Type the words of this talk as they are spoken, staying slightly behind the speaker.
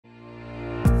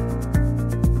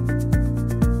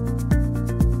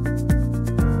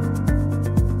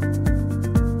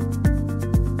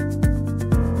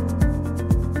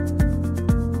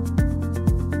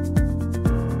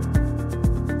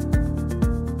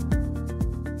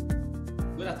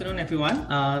afternoon, everyone.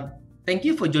 Thank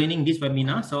you for joining this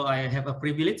webinar. So I have a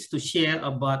privilege to share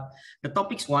about the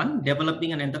topics one,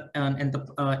 developing an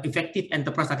effective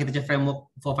enterprise architecture framework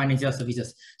for financial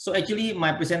services. So actually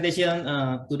my presentation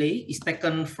today is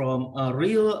taken from a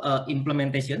real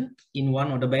implementation in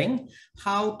one of the bank,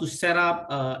 how to set up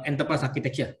enterprise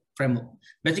architecture framework.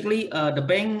 Basically,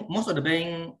 most of the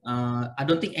bank, I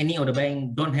don't think any of the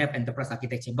bank don't have enterprise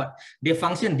architecture, but they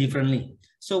function differently.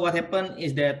 So what happened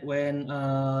is that when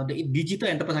the digital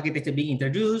enterprise architecture being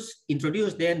introduced,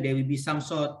 then there will be some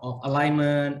sort of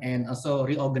alignment and also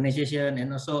reorganization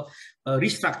and also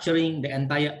restructuring the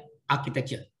entire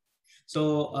architecture.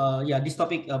 So yeah, this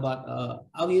topic about,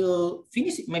 I will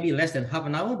finish it maybe less than half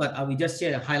an hour, but I will just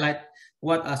share and highlight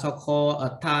what are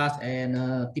so-called tasks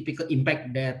and typical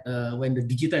impact that when the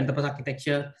digital enterprise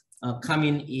architecture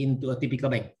coming into a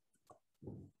typical bank.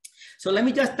 So let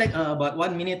me just take about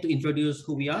 1 minute to introduce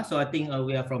who we are. So I think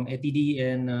we are from ATD,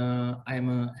 and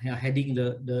I'm heading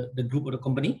the group of the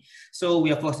company. So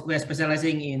we are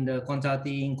specializing in the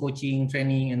consulting, coaching,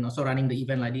 training, and also running the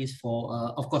event like this for,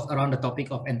 of course, around the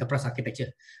topic of enterprise architecture,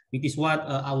 which is what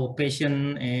our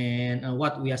passion and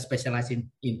what we are specializing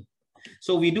in.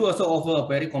 So we do also offer a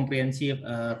very comprehensive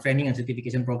training and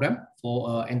certification program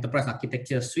for enterprise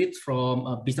architecture suite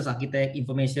from business architect,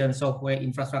 information, software,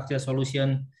 infrastructure,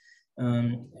 solution,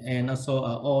 and also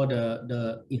all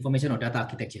the information or data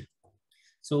architecture.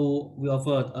 So we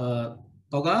offer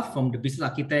TOGA from the business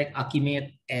architect,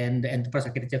 Archimate, and the enterprise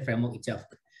architecture framework itself.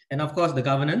 And of course, the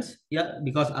governance, yeah,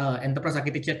 because enterprise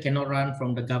architecture cannot run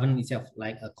from the governance itself,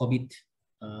 like a COVID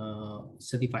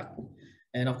certified.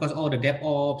 And of course, all the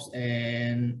DevOps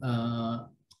and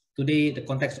today the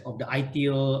context of the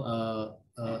ITIL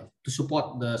to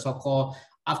support the so-called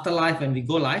afterlife when we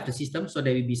go live the system. So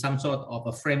there will be some sort of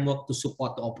a framework to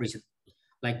support the operation,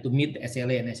 like to meet the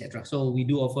SLA and etc. So we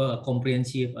do offer a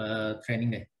comprehensive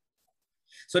training there.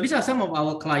 So these are some of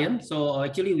our clients. So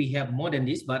actually we have more than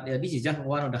this, but this is just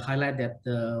one of the highlight that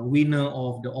the winner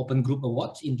of the Open Group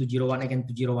Awards in 2018 and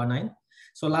 2019.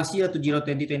 So last year,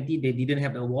 2020, they didn't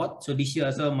have the award. So this year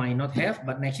also might not have,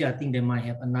 but next year I think they might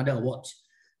have another award.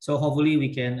 So hopefully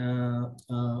we can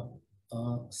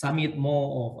submit more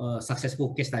of a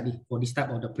successful case study for this type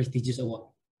of the prestigious award.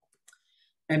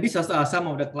 And these are some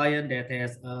of the clients that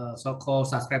has so-called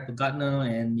subscribed to Gartner,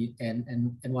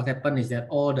 and what happened is that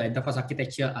all the enterprise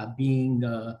architecture are being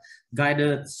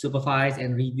guided, supervised,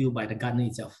 and reviewed by the Gartner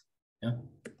itself. Yeah.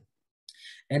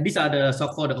 And these are the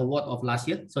so-called award of last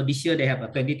year. So this year they have a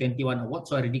 2021 award,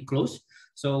 so already closed.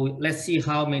 So let's see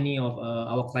how many of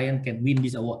our clients can win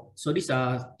this award. So these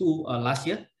are two last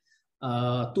year.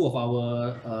 Two of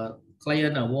our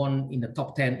clients won in the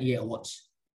top 10 EA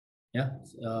awards. Yeah,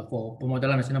 for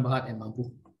Pemodalan Nasional Berhad and Mampu.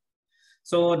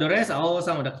 So the rest are all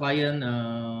some of the clients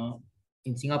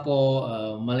in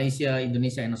Singapore, Malaysia,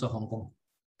 Indonesia, and also Hong Kong.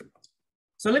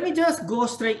 So let me just go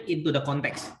straight into the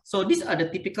context. So these are the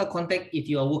typical context if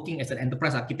you are working as an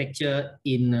enterprise architecture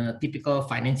in typical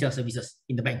financial services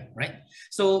in the bank, right?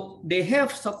 So they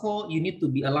have so-called, you need to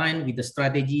be aligned with the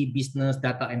strategy, business,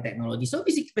 data, and technology. So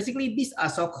basically these are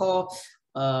so-called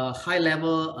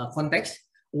high-level context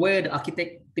where the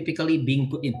architect typically being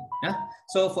put in. Yeah?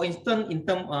 So for instance, in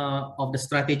terms of the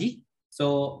strategy,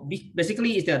 so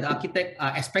basically is that the architect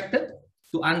are expected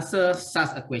to answer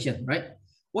such a question, right?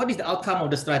 What is the outcome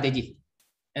of the strategy?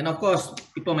 And of course,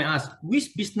 people may ask,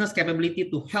 which business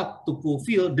capability to help to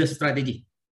fulfill the strategy?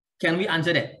 Can we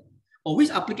answer that? Or which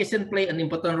application play an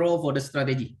important role for the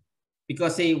strategy?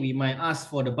 Because say we might ask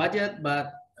for the budget,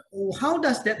 but how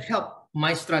does that help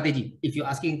my strategy if you're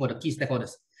asking for the key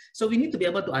stakeholders? So we need to be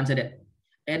able to answer that.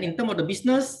 And in terms of the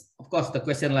business, of course, the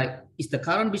question like, is the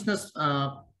current business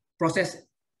process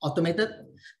automated?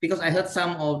 Because I heard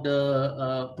some of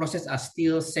the process are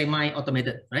still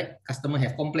semi-automated, right? Customer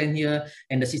have complained here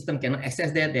and the system cannot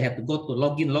access that. They have to go to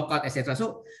login, logout, etc.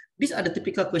 So these are the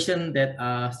typical questions that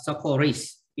are so-called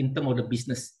raised in terms of the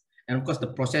business. And of course,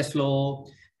 the process flow,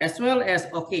 as well as,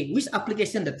 okay, which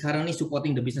application that currently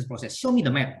supporting the business process? Show me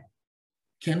the map.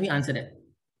 Can we answer that?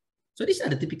 So these are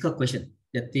the typical questions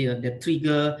that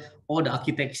trigger all the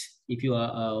architects if you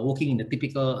are working in the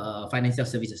typical financial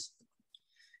services.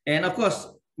 And of course,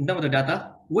 in terms of the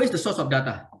data, where is the source of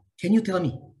data? Can you tell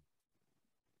me?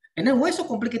 And then why is it so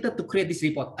complicated to create this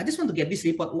report? I just want to get this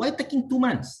report. Why taking 2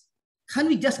 months? Can't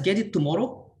we just get it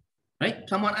tomorrow? Right?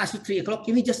 Someone asks you 3 o'clock,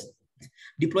 can we just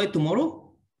deploy it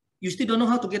tomorrow? You still don't know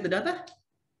how to get the data?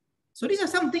 So these are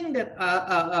something that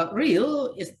are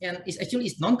real and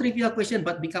it's non-trivial question,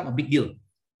 but become a big deal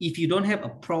if you don't have a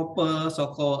proper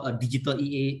so-called digital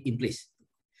EA in place.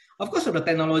 Of course, for the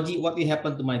technology, what will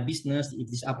happen to my business if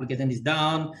this application is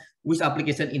down, which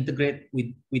application integrate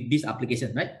with this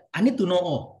application, right? I need to know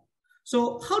all.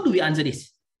 So how do we answer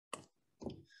this?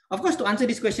 Of course, to answer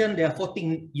this question, there are 4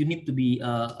 things you need to be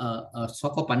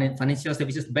so-called financial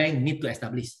services bank need to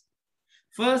establish.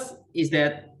 First is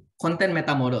that content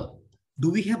meta model. Do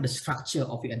we have the structure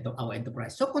of our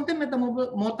enterprise? So content meta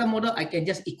model, I can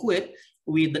just equate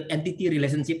with the entity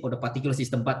relationship of the particular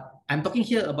system, but I'm talking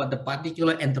here about the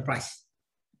particular enterprise.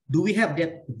 Do we have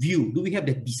that view? Do we have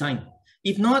that design?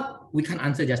 If not, we can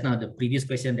answer just now the previous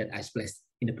question that I placed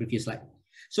in the previous slide.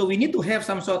 So we need to have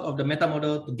some sort of the meta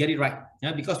model to get it right,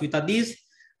 because without this,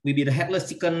 we be the headless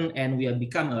chicken and we have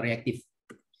become a reactive.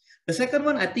 The second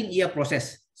one, I think, is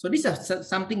process. So this is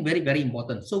something very, very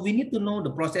important. So we need to know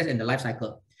the process and the life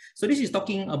cycle. So this is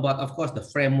talking about, of course, the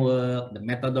framework, the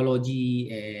methodology,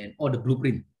 and all the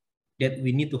blueprint that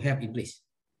we need to have in place.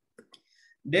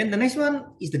 Then the next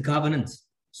one is the governance.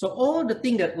 So all the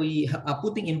things that we are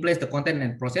putting in place, the content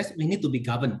and process, we need to be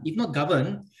governed. If not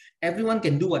governed, everyone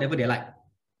can do whatever they like.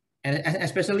 And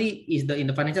especially in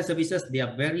the financial services, they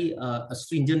are very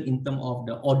stringent in terms of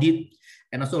the audit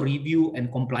and also review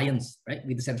and compliance, right,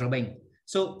 with the central bank.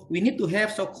 So we need to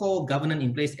have so-called governance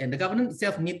in place, and the governance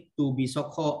itself needs to be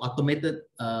so-called automated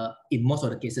in most of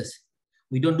the cases.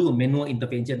 We don't do a manual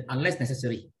intervention unless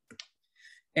necessary.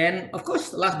 And of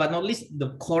course, last but not least,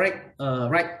 the correct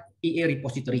right EA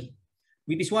repository,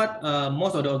 which is what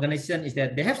most of the organization is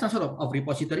that they have some sort of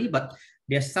repository, but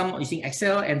there's some using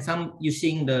Excel and some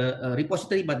using the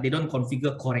repository, but they don't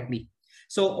configure correctly.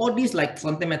 So all these like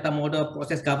content meta model,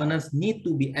 process governance need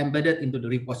to be embedded into the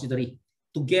repository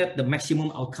to get the maximum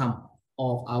outcome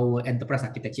of our enterprise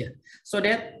architecture. So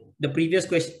that the previous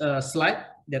slide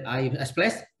that I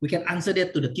expressed, we can answer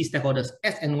that to the key stakeholders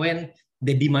as and when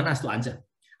they demand us to answer.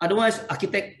 Otherwise,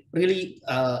 architect really,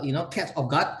 catch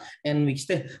off guard and we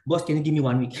say, boss, can you give me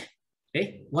 1 week?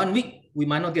 Okay, 1 week, we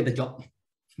might not get the job.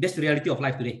 That's the reality of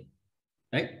life today,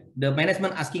 right? The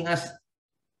management asking us,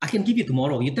 I can give you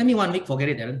tomorrow. You tell me 1 week, forget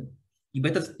it, Aaron. You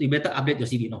better update your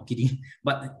CV. No, kidding.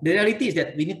 But the reality is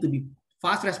that we need to be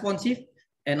fast responsive,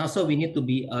 and also we need to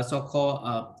be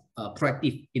so-called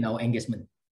proactive in our engagement.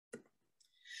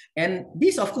 And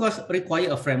this, of course,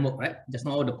 require a framework, right? Just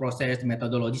know the process,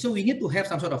 methodology. So we need to have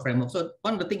some sort of framework. So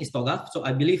one of the things is TOGAF. So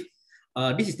I believe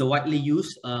this is the widely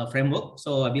used framework.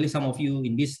 So I believe some of you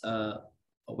in this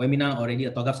webinar already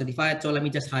are TOGAF certified. So let me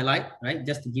just highlight, right?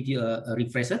 Just to give you a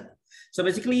refresher. So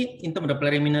basically, in terms of the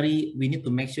preliminary, we need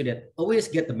to make sure that always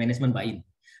get the management buy-in.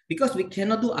 Because we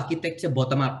cannot do architecture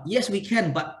bottom-up. Yes, we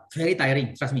can, but very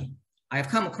tiring, trust me. I have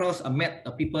come across met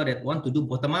people that want to do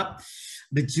bottom-up.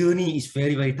 The journey is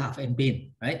very, very tough and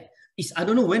pain, right? I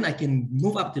don't know when I can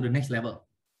move up to the next level.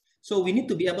 So we need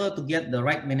to be able to get the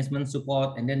right management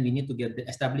support, and then we need to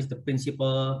establish the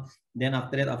principle. Then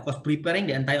after that, of course, preparing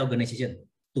the entire organization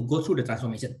to go through the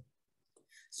transformation.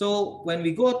 So when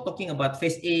we go talking about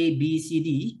phase A, B, C,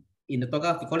 D, in the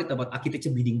TOGAF, we call it about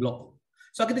architecture building block.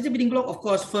 So architecture building block, of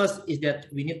course, first is that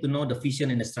we need to know the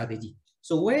vision and the strategy.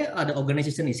 So where are the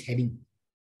organization is heading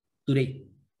today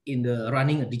in the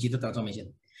running a digital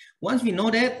transformation? Once we know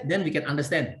that, then we can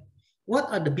understand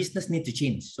what are the business need to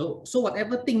change. So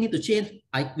whatever thing need to change,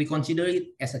 we consider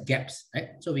it as a gaps,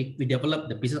 right? So we develop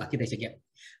the business architecture gap.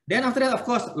 Then after that, of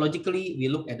course, logically, we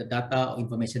look at the data or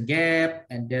information gap,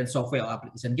 and then software or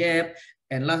application gap,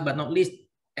 and last but not least,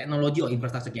 technology or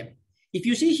infrastructure gap. If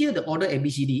you see here the order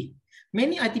ABCD,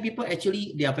 many IT people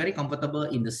actually, they are very comfortable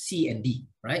in the C and D,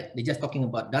 right? They're just talking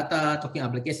about data, talking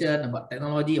application, about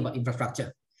technology, about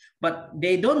infrastructure. But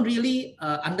they don't really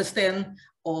understand,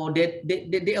 or they're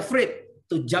afraid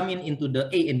to jump into the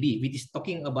A and B, which is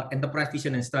talking about enterprise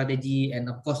vision and strategy, and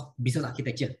of course, business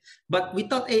architecture. But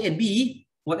without A and B,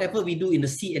 whatever we do in the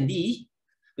C and D,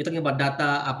 we're talking about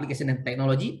data, application, and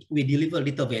technology, we deliver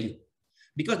little value.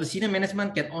 Because the senior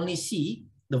management can only see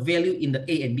the value in the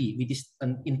A and B, which is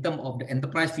in terms of the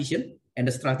enterprise vision and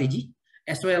the strategy,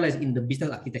 as well as in the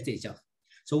business architecture itself.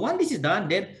 So once this is done,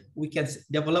 then we can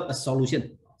develop a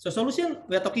solution. So solution,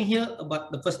 we are talking here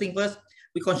about the first thing first,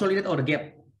 we consolidate all the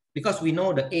gap, because we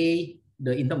know the A,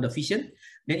 in terms of the vision,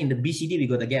 then in the BCD, we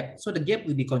got the gap. So the gap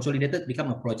will be consolidated, become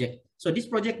a project. So this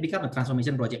project become a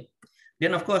transformation project.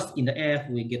 Then of course, in the F,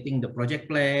 we're getting the project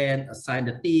plan, assign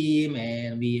the team,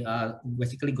 and we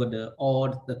basically got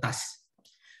all the tasks.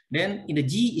 Then in the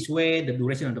G is where the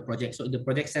duration of the project. So in the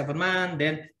project 7 months,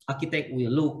 then architect will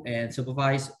look and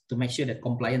supervise to make sure that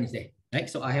compliance is there. Right?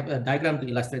 So I have a diagram to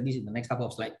illustrate this in the next couple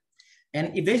of slides.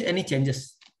 And if there's any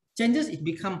changes, it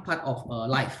become part of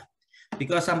life.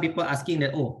 Because some people are asking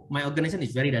that, oh, my organization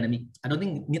is very dynamic. I don't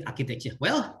think need architecture.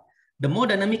 Well, The more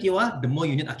dynamic you are, the more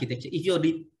you need architecture. If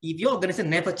your organization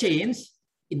never changed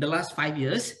in the last 5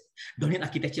 years, don't need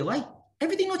architecture. Why?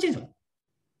 Everything no change.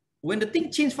 When the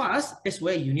thing change fast, that's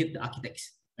where you need the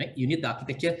architects. Right? You need the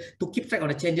architecture to keep track of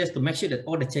the changes, to make sure that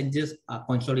all the changes are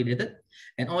consolidated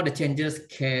and all the changes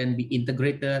can be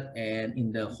integrated and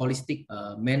in the holistic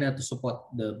manner to support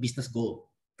the business goal.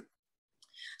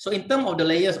 So in terms of the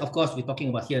layers, of course, we're talking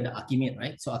about here the Archimate,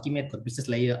 right? So Archimate got business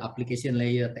layer, application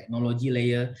layer, technology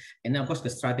layer, and then of course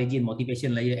the strategy and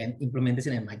motivation layer and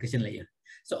implementation and migration layer.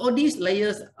 So all these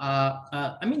layers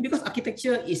are, because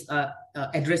architecture is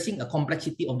addressing a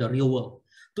complexity of the real world.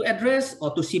 To address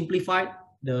or to simplify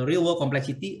the real world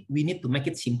complexity, we need to make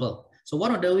it simple. So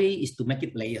one of the way is to make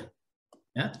it layer.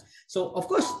 Yeah. So of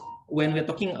course, when we're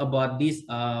talking about this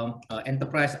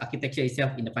enterprise architecture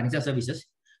itself in the financial services,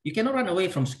 you cannot run away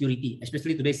from security,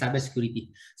 especially today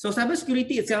cybersecurity. So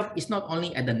cybersecurity itself is not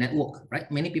only at the network, right?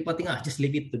 Many people think, just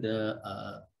leave it to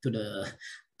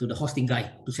the hosting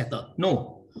guy to settle.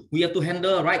 No, we have to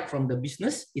handle right from the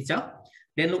business itself.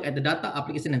 Then look at the data,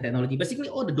 application, and technology. Basically,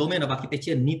 all the domain of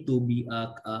architecture need to be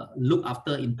looked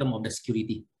after in terms of the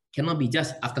security. Cannot be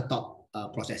just afterthought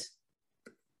process.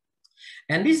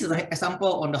 And this is an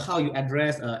example on how you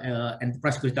address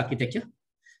enterprise security architecture.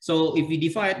 So if we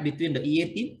divide between the EA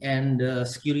team and the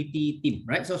security team,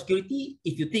 right? So security,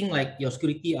 if you think like your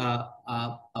security are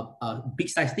a big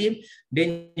size team,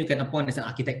 then you can appoint as an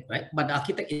architect, right? But the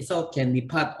architect itself can be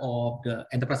part of the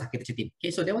enterprise architecture team. Okay,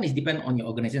 so that one is depend on your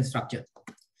organization structure.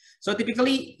 So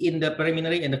typically in the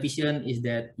preliminary and the vision is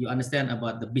that you understand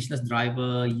about the business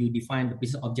driver, you define the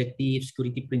business objective,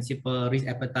 security principle, risk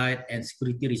appetite, and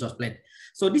security resource plan.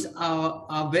 So these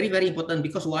are very, very important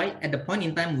because why? At the point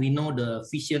in time, we know the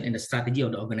vision and the strategy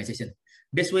of the organization.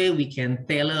 This way we can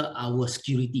tailor our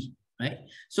security, right?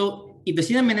 So if the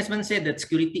senior management said that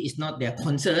security is not their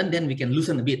concern, then we can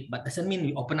loosen a bit, but doesn't mean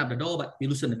we open up the door, but we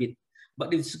loosen a bit.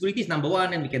 But if security is number one,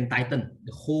 then we can tighten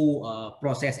the whole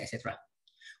process, etc.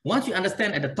 Once you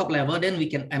understand at the top level, then we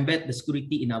can embed the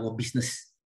security in our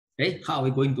business. Okay, how are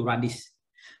we going to run this?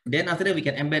 Then after that, we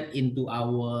can embed into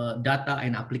our data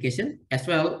and application as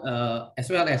well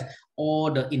as all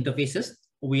the interfaces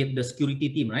with the security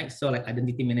team, right? So like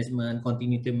identity management,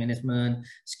 continuity management,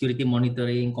 security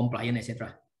monitoring, compliance,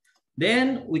 etc.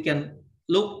 Then we can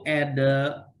look at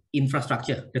the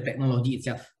infrastructure, the technology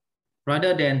itself,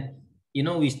 rather than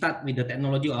we start with the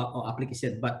technology or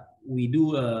application, but we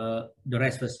do the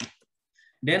rest first.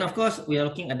 Then, of course, we are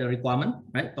looking at the requirement,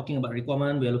 right? Talking about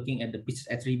requirement, we are looking at the business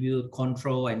attribute,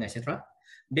 control, and etc.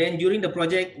 Then during the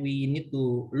project, we need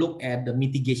to look at the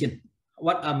mitigation.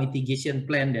 What are mitigation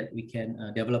plan that we can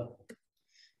develop?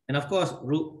 And of course,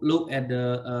 look at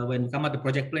the, when we come out the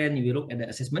project plan, we look at the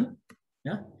assessment.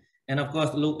 Yeah. And of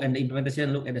course, look at the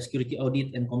implementation, look at the security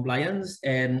audit and compliance.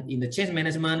 And in the change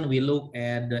management, we look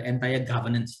at the entire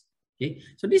governance. Okay,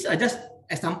 so these are just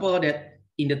example that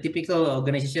in the typical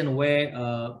organization where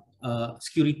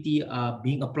security are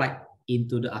being applied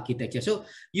into the architecture. So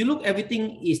you look,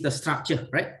 everything is the structure,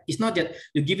 right? It's not that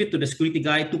you give it to the security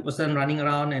guy, 2 person running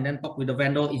around and then talk with the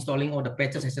vendor, installing all the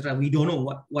patches, etc. We don't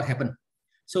know what happened.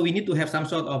 So we need to have some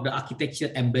sort of the architecture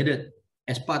embedded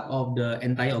as part of the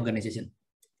entire organization.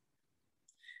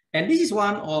 And this is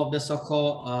one of the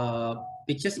so-called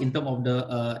pictures in terms of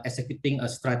the executing a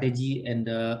strategy and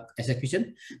the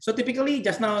execution. So typically,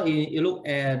 just now you look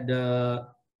at the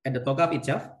TOGAF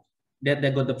itself, that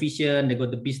they got the vision, they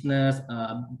got the business,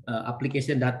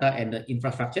 application data, and the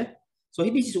infrastructure. So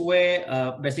this is where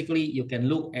basically you can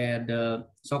look at the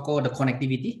so-called the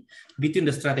connectivity between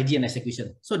the strategy and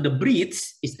execution. So the bridge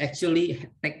is actually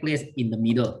take place in the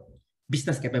middle.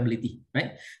 Business capability,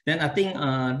 right? Then I think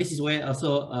this is where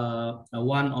also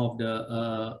one of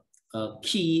the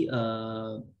key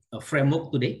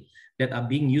framework today that are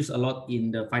being used a lot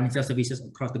in the financial services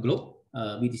across the globe,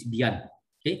 which is Beyond.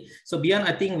 Okay, so Beyond,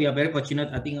 I think we are very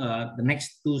fortunate. I think the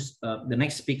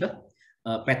next speaker,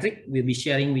 Patrick, will be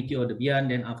sharing with you the Beyond.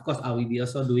 Then of course I will be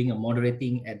also doing a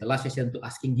moderating at the last session to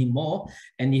asking him more.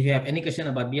 And if you have any question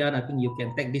about Beyond, I think you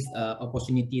can take this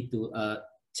opportunity to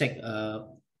check.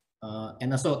 And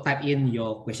also type in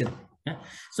your question. Yeah?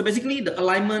 So basically the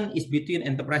alignment is between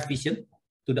enterprise vision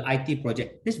to the IT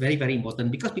project. This is very, very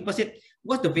important because people say,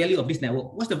 what's the value of this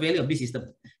network? What's the value of this system?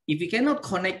 If you cannot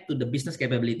connect to the business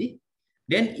capability,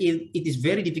 then it is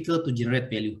very difficult to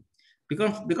generate value.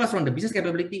 Because from the business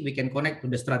capability, we can connect to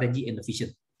the strategy and the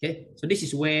vision. Okay, so this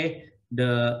is where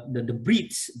the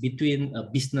bridge between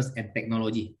business and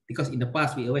technology. Because in the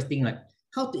past, we always think like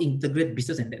how to integrate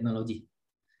business and technology.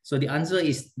 So the answer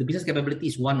is the business capability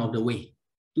is one of the way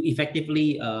to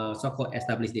effectively so-called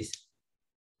establish this.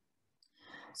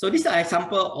 So this is an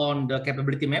example on the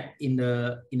capability map in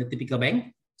the typical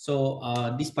bank. So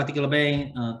this particular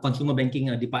bank, consumer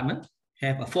banking department,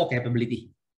 have a 4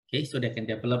 capability. Okay, so they can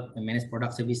develop and manage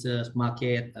product services,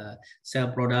 market,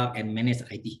 sell product, and manage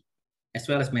IT, as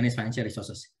well as manage financial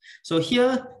resources. So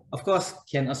here, of course,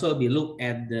 can also be looked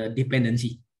at the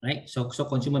dependency, right? So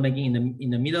consumer banking in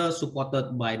the middle,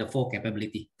 supported by the 4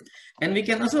 capability. And we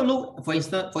can also look, for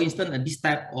instance, at this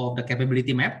type of the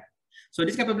capability map. So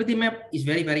this capability map is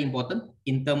very, very important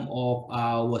in terms of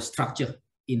our structure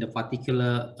in the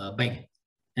particular bank.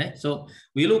 Okay? So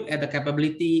we look at the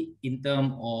capability in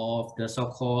terms of the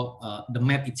so-called the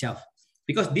map itself,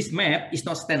 because this map is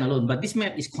not standalone, but this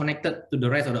map is connected to the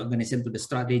rest of the organization, to the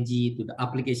strategy, to the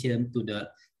application, to the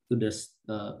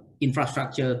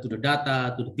infrastructure, to the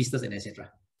data, to the business, and etc.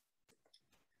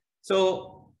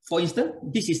 So, for instance,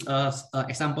 this is an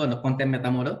example of the content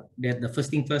meta model that the first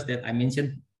thing first that I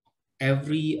mentioned,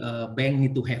 every bank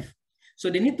need to have. So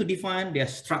they need to define their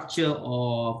structure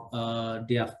of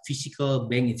their physical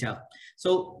bank itself.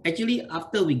 So actually,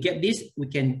 after we get this, we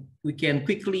can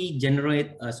quickly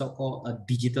generate a so-called a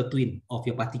digital twin of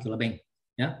your particular bank.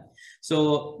 Yeah.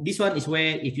 So this one is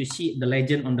where, if you see the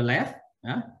legend on the left,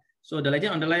 so the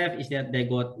legend on the left is that they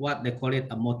got what they call it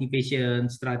a motivation,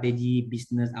 strategy,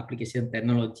 business, application,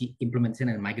 technology, implementation,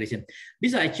 and migration.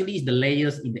 These are actually the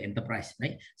layers in the enterprise,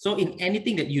 right? So in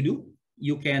anything that you do,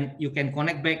 you can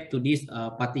connect back to these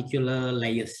particular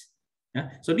layers.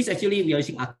 So this actually we are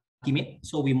using Archimate.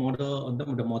 So we model on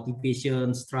the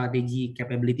motivation, strategy,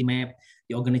 capability map,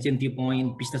 the organization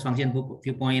viewpoint, business function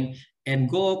viewpoint, and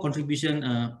goal contribution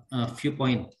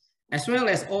viewpoint, as well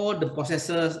as all the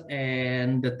processes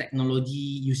and the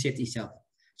technology usage itself.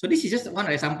 So this is just one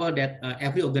example that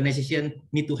every organization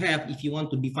need to have if you want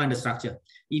to define the structure.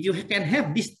 If you can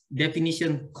have this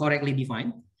definition correctly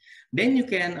defined, then you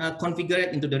can configure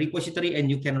it into the repository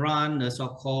and you can run the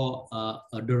so-called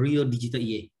the real digital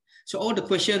EA. So all the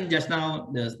questions just now,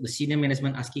 the senior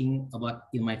management asking about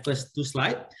in my first 2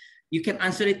 slides, you can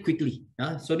answer it quickly.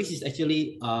 So this is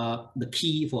actually the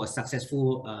key for a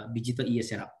successful digital EA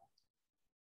setup.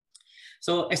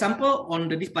 So example on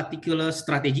this particular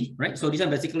strategy, right? So this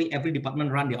one basically every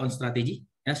department run their own strategy.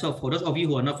 And so for those of you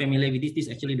who are not familiar with this, this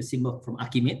is actually the symbol from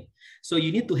Archimate. So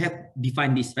you need to have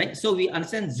defined this, right? So we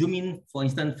understand zoom in, for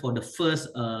instance, for the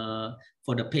first,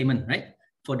 for the payment, right?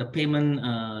 For the payment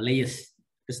layers,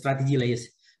 the strategy layers.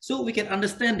 So we can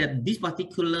understand that this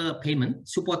particular payment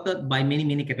supported by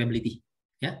many capability.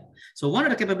 Yeah. So one of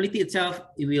the capability itself,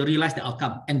 we will realize the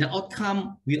outcome, and the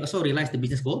outcome we also realize the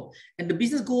business goal, and the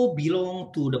business goal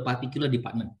belong to the particular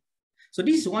department. So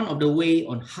this is one of the way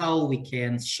on how we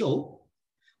can show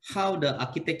how the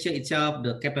architecture itself,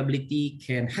 the capability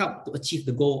can help to achieve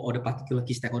the goal of the particular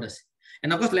key stakeholders.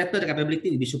 And of course, later the capability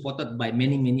will be supported by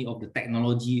many of the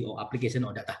technology or application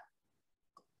or data.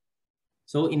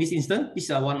 So in this instance, this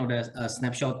is one of the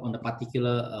snapshot on the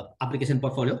particular application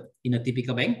portfolio in a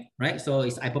typical bank, right? So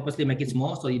I purposely make it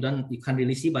small so you can't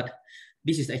really see, but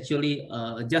this is actually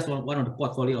just one of the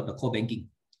portfolio of the core banking.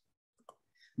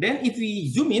 Then if we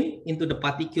zoom in into the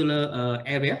particular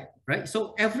area, right?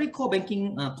 So every core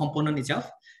banking component itself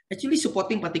actually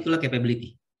supporting particular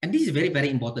capability. And this is very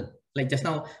important. Like just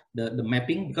now, the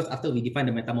mapping, because after we define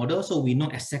the meta model, so we know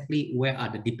exactly where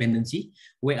are the dependency,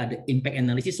 where are the impact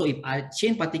analysis. So if I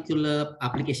change particular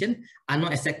application, I know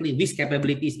exactly which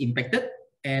capability is impacted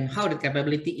and how the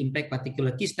capability impact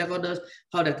particular key stakeholders,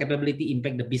 how the capability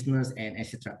impact the business, and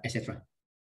etc.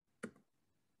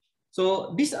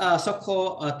 So these are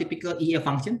so-called typical EA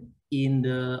function. In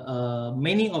the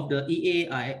many of the EA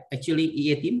are actually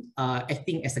EA team are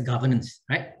acting as a governance,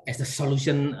 right? As a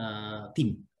solution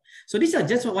team. So these are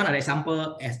just one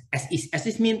example as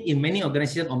it means in many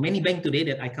organizations or many banks today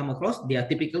that I come across, they are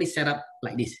typically set up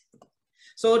like this.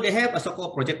 So they have a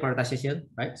so-called project prioritization,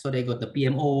 right? So they got the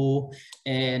PMO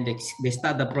and they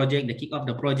start the project, they kick off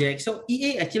the project. So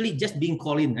EA actually just being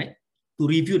called in, right? To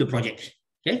review the project,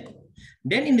 okay?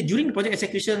 Then during the project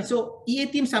execution, so EA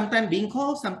team sometimes being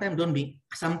called, sometimes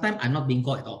sometimes are not being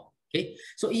called at all. Okay,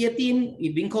 so EA team,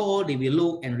 if being called, they will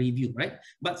look and review, right?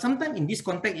 But sometimes in this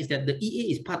context is that the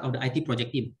EA is part of the IT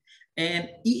project team, and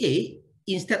EA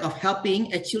instead of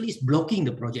helping actually is blocking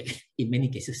the project in many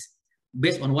cases,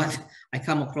 based on what I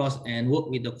come across and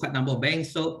work with the quite number of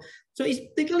banks. So it's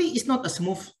typically it's not a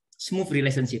smooth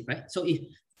relationship, right? So if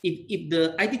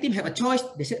the IT team have a choice,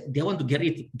 they say they want to get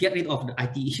rid of the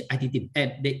IT team,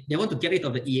 and they want to get rid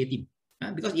of the EA team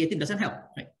because EA team doesn't help,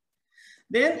 right?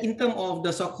 Then in terms of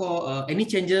the so-called any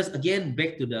changes, again,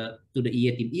 back to the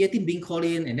EA team. EA team being called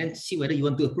in and then see whether you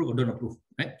want to approve or don't approve,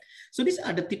 right? So these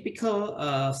are the typical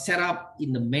setup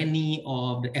in the many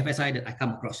of the FSI that I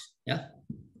come across, yeah?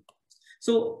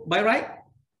 So by right,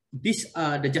 this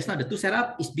the just now the two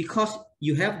setup is because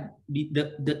you have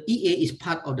the EA is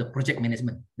part of the project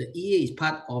management. The EA is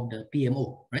part of the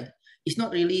PMO, right? It's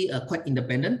not really quite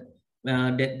independent.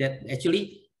 That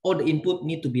actually all the input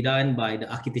need to be done by the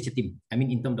architecture team. I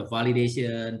mean, in terms of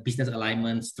validation, business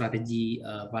alignment, strategy,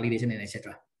 validation, and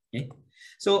etc. Okay.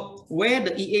 So where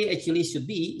the EA actually should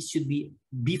be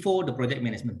before the project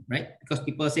management, right? Because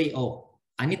people say, oh,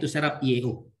 I need to set up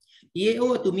EAO.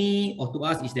 EAO to me or to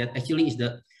us is that actually is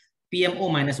the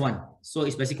PMO -1. So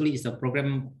it's basically it's a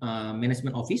program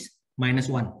management office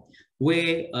 -1,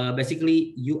 where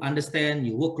basically you understand,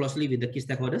 you work closely with the key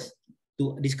stakeholders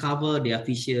to discover their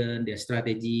vision, their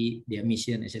strategy, their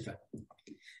mission, etc.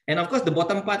 And of course, the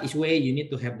bottom part is where you need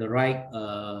to have the right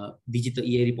digital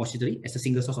EA repository as a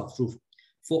single source of truth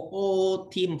for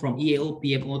all team from EAO,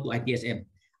 PMO to ITSM.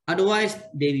 Otherwise,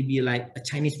 they will be like a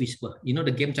Chinese whisper. You know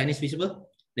the game Chinese whisper?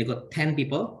 They got 10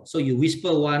 people. So you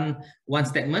whisper one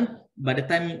statement. By the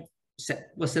time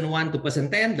person 1 to person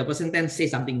 10, the person 10 say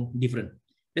something different.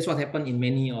 That's what happened in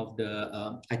many of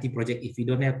the IT projects if you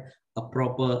don't have a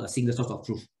proper single source of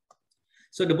truth.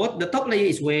 So the top layer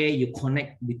is where you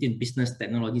connect between business,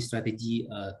 technology, strategy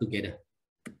together.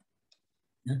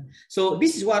 So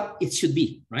this is what it should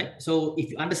be, right? So if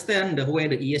you understand where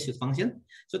the EA should function,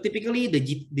 so typically the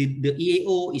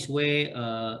EAO is where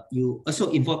you also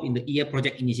involved in the EA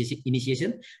project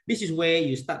initiation. This is where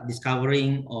you start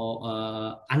discovering or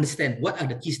understand what are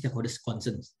the key stakeholders'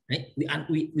 concerns, right?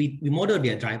 We model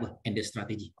their driver and their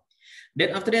strategy.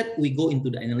 Then after that, we go into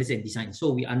the analysis and design.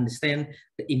 So we understand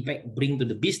the impact bring to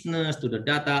the business, to the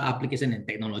data, application, and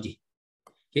technology.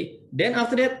 Okay. Then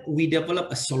after that, we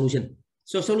develop a solution.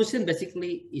 So solution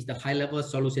basically is the high-level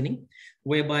solutioning,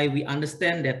 whereby we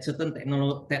understand that certain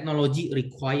technology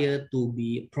required to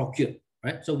be procured,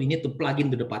 right? So we need to plug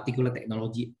into the particular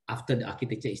technology after the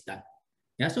architecture is done.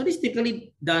 Yeah. So this is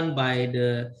typically done by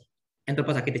the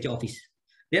enterprise architecture office.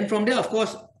 Then from there, of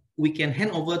course, we can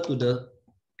hand over to the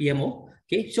PMO.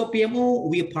 Okay. So PMO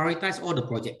will prioritize all the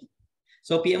project.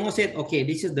 So PMO said, okay,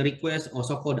 this is the request or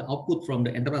so-called the output from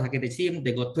the enterprise architecture team.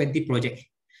 They got 20 projects,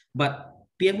 but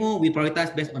PMO we prioritize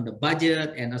based on the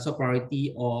budget and also priority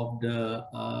of the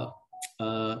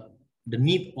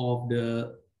need of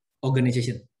the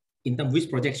organization in terms of which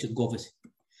project should go first.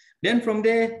 Then from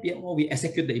there, PMO we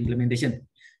execute the implementation.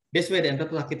 That's where the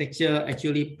enterprise architecture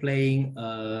actually playing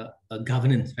a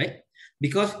governance, right?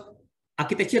 Because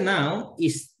architecture now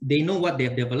is they know what they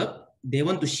have developed. They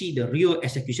want to see the real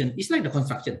execution. It's like the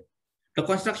construction. The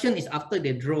construction is after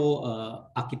they draw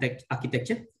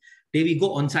architecture, they will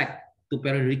go on site to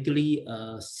periodically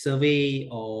survey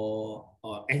or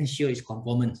ensure its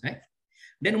conformance, right?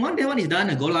 Then once that one is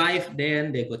done, go live,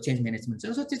 then they go change management.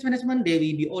 So change management, there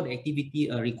will be all the activity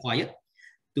required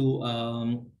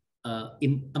to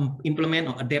implement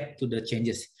or adapt to the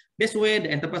changes. That's where the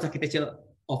enterprise architecture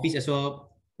office as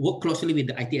well work closely with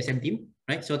the ITSM team,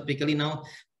 right? So typically now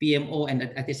PMO and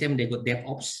ITSM, they got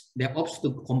DevOps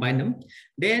to combine them.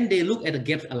 Then they look at the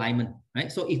gaps alignment,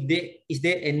 right? So is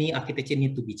there any architecture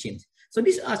need to be changed? So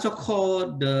these are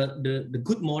so-called the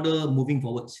good model moving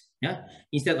forwards, yeah.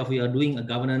 Instead of we are doing a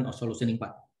governance or solutioning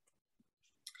part.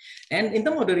 And in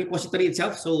terms of the repository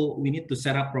itself, so we need to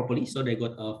set up properly. So they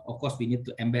got, of course, we need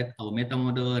to embed our meta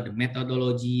model, the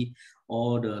methodology,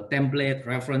 or the template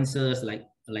references like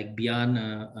beyond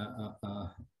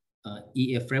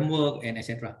EA framework and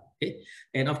etc. Okay,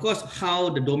 and of course how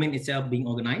the domain itself being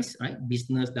organized, right?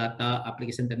 Business, data,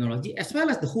 application, technology, as well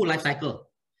as the whole life cycle.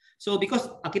 So because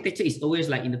architecture is always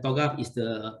like in the TOGAF is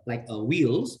the like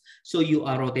wheels, so you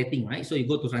are rotating, right? So you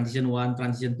go to transition 1,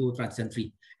 transition 2, transition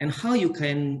 3, and how you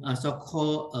can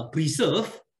so-called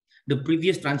preserve the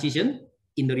previous transition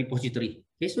in the repository.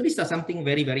 Okay, so these are something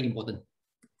very, very important.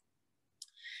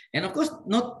 And of course,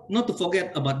 not to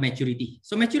forget about maturity.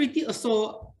 So maturity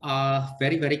also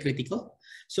very, very critical.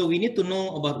 So we need to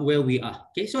know about where we are.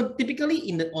 Okay, so typically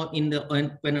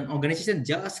when an organization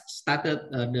just started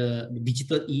the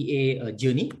digital EA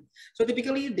journey, so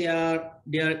typically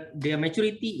their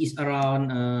maturity is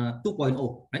around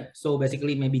 2.0, right? So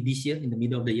basically maybe this year in the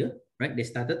middle of the year, right?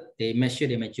 They measure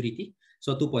their maturity,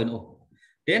 so 2.0.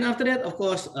 Then after that, of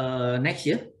course, next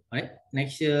year, right?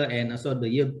 Next year and also the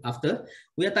year after,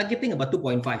 we are targeting about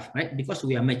 2.5, right? Because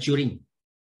we are maturing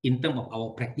in terms of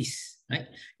our practice, right?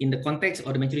 In the context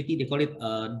of the maturity, they call it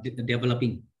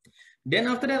developing. Then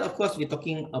after that, of course, we're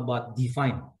talking about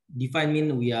define. Defined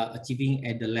means we are achieving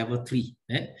at the level 3.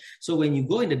 Right? So when you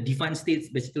go in the defined states,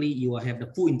 basically you will have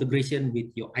the full integration with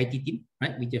your IT team,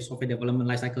 right? With your software development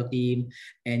lifecycle team,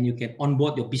 and you can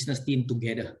onboard your business team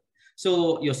together.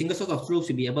 So your single source of truth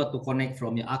should be able to connect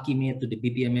from your Archimate to the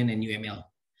BPMN and UML.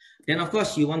 Then of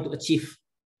course you want to achieve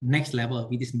next level,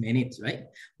 which is manage, right?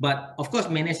 But of course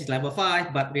manage is level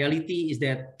 5, but reality is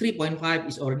that 3.5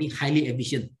 is already highly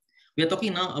efficient. We are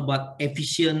talking now about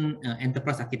efficient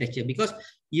enterprise architecture, because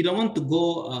you don't want to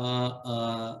go,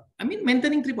 I mean,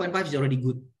 maintaining 3.5 is already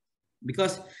good,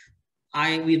 because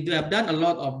we have done a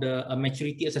lot of the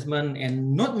maturity assessment,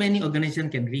 and not many organizations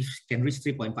can reach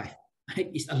 3.5. Right?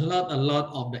 It's a lot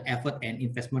of the effort and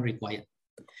investment required.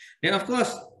 Then of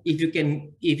course, if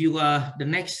you are the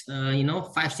next,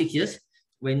 5-6 years,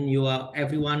 when you are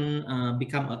everyone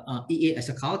become a EA as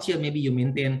a culture, maybe you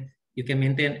can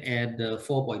maintain at the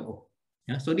 4.0.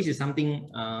 Yeah? So this is something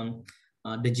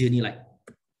the journey like.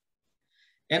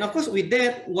 And of course, with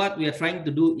that, what we are trying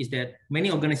to do is that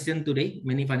many organizations today,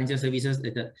 many financial services,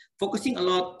 that focusing a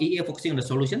lot, EA focusing on the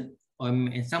solution,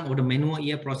 and some of the manual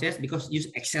EA process, because use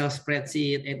Excel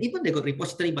spreadsheet, and even they got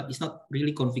repository, but it's not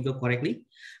really configured correctly.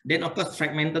 Then of course,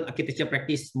 fragmented architecture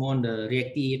practice, more on the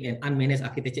reactive and unmanaged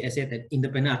architecture asset and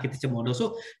independent architecture model.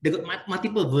 So they got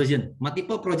multiple version,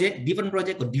 multiple project, different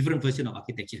project or different version of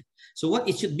architecture. So what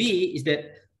it should be is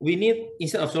that we need,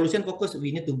 instead of solution focus,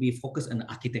 we need to be focused on the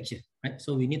architecture, right?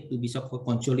 So we need to be sort of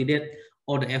consolidate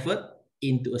all the effort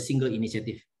into a single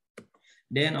initiative.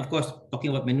 Then, of course, talking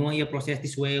about manual EA process,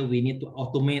 this way we need to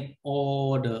automate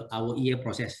all our EA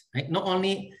process. Right? Not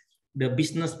only the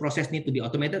business process need to be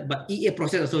automated, but EA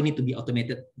process also need to be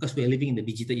automated, because we are living in the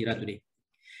digital era today.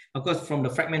 Of course, from the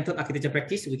fragmented architecture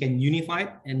practice, we can unify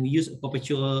and we use a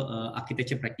perpetual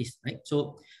architecture practice. Right?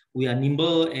 So we are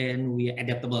nimble and we are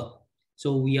adaptable.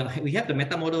 So we have the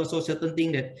meta model. So certain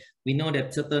thing that we know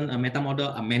that certain meta model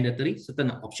are mandatory,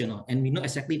 certain are optional, and we know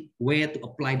exactly where to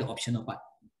apply the optional part.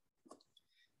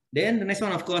 Then the next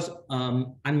one, of course,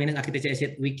 unmanaged architecture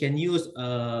asset. We can use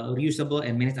reusable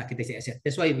and managed architecture asset.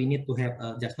 That's why we need to have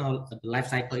just now the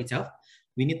life cycle itself.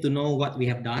 We need to know what we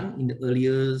have done in the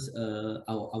earlier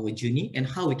our journey and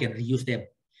how we can reuse them.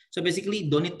 So basically,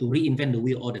 don't need to reinvent the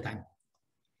wheel all the time.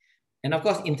 And of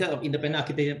course, in terms of independent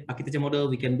architecture model,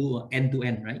 we can do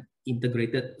end-to-end, right?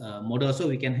 Integrated model. So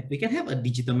we can have a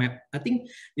digital map. I think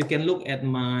you can look at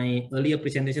my earlier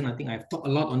presentation. I think I've talked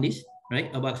a lot on this, right?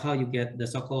 About how you get the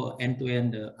so-called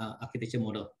end-to-end architecture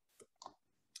model.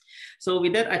 So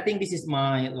with that, I think this is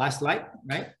my last slide,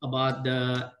 right? About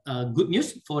the good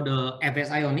news for the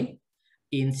FSI only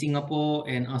in Singapore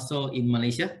and also in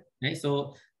Malaysia, right?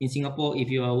 So in Singapore, if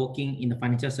you are working in the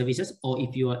financial services, or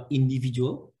if you are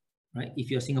individual, right?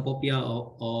 If you're Singapore PR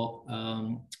or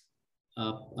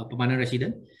a permanent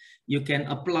resident, you can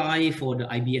apply for the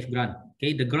IBF grant.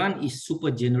 Okay, the grant is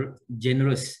super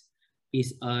generous.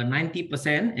 Is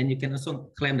 90%, and you can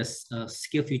also claim the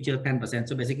skill future 10%.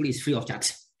 So basically, it's free of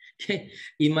charge. Okay,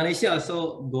 in Malaysia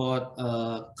also got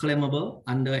claimable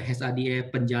under HSRDA,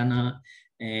 Penjana,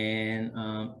 and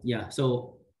yeah,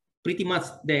 so pretty much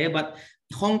there. But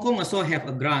Hong Kong also have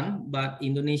a grant, but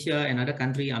Indonesia and other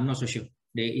country, I'm not so sure.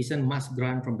 There isn't much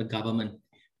grant from the government,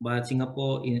 but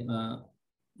Singapore,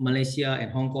 Malaysia, and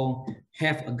Hong Kong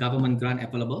have a government grant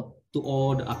available to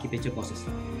all the architecture courses.